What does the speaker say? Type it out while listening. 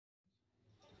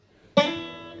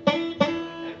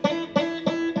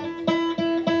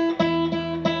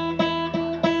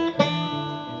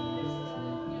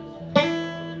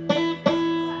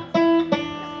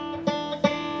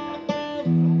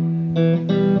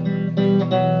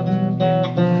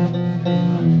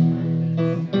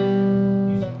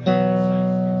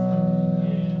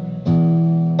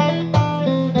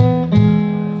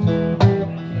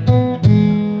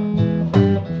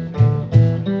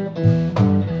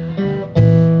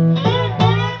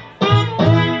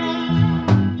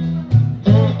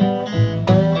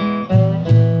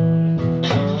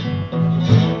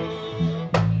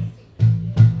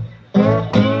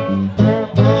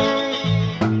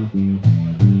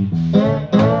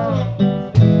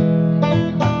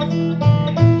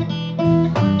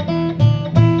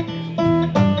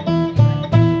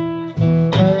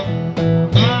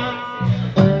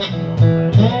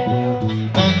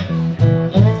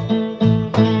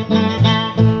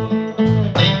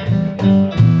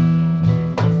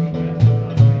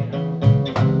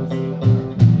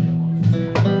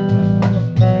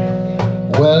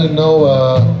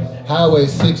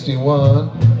Highway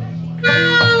 61.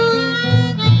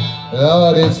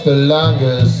 Lord, it's the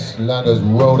longest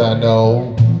road I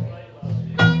know.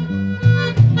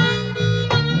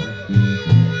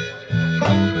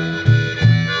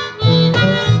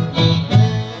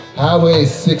 Highway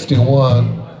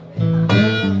 61.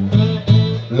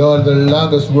 Lord, the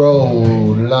longest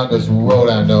road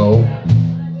I know.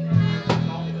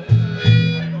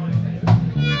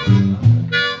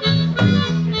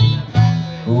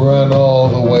 Run all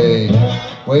the way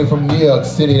from New York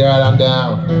City right on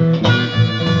down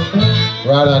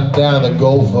the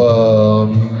Gulf of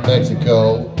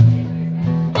Mexico.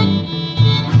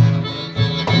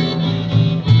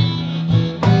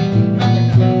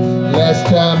 Last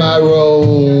time I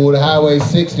rode Highway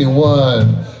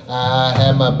 61, I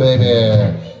had my baby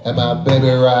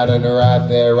riding right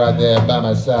there by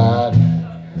my side.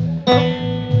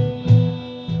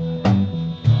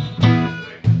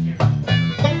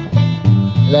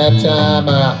 Last time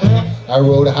I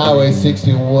rode Highway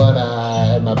 61, I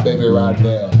had my baby right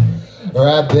there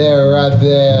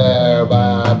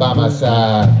by my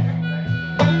side.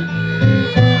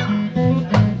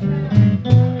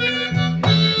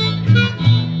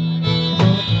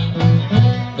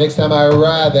 Next time I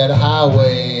ride that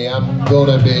highway, I'm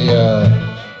gonna be,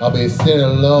 I'll be sitting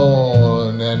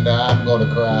alone and I'm gonna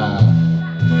cry.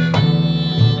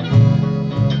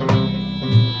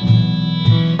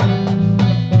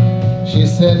 She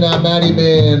said, now Maddie,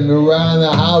 been riding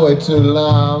the highway too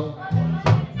long.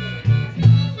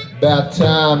 About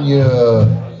time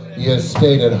you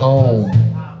stayed at home.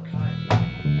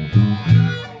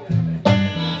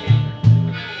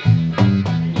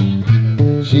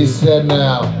 She said,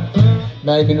 now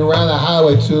Maddie, been around the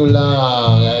highway too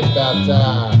long. It's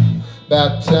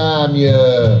about time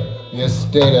you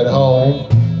stayed at home.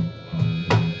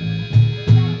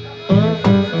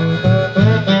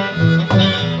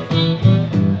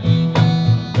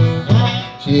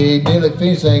 She nearly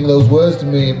finished saying those words to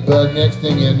me, but next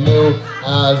thing you knew,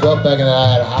 I was up back in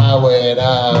that highway and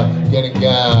I'm getting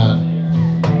gone.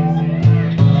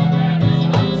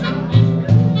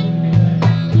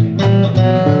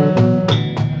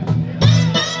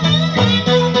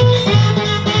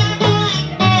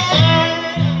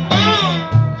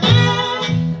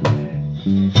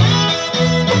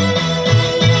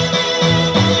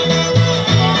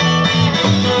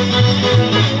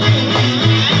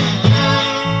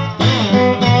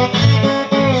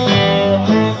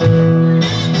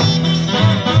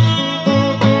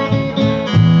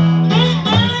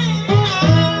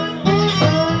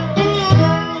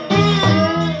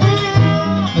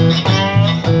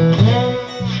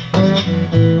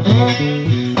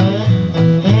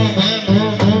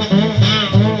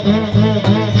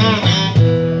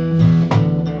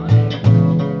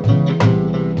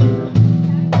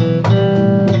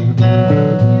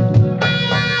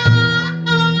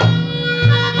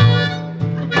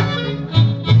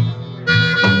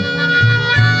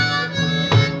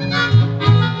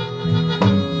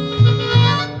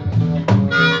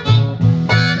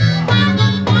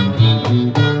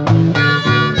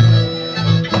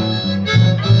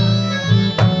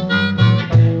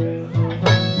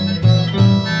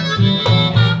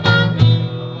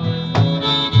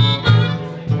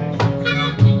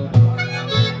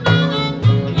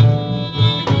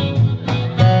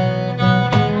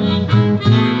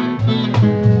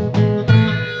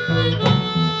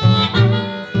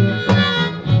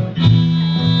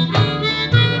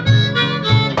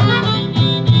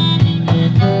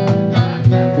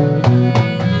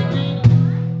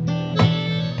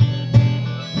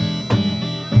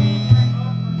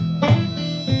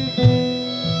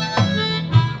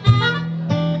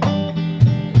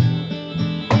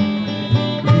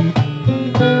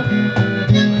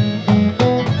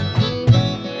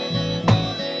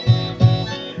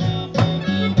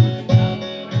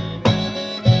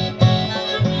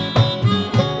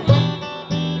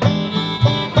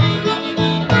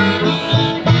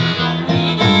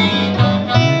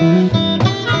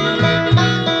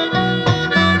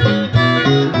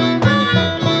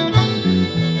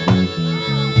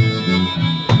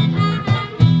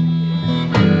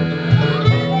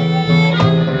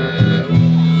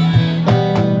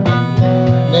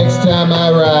 Time I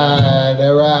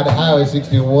ride Highway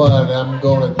 61, I'm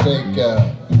gonna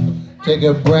take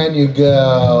a brand new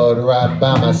girl to ride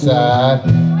by my side.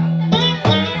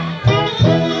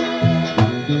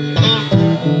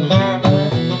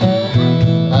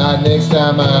 Next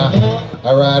time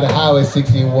I ride Highway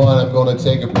 61, I'm gonna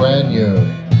take a brand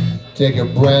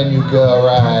new girl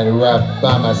right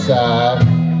by my side.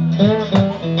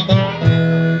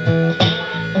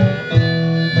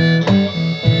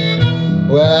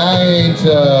 Well, I ain't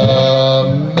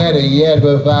met her yet,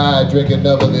 but if I drink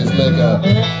enough of this liquor,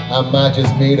 I might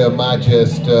just meet her,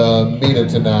 meet her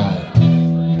tonight.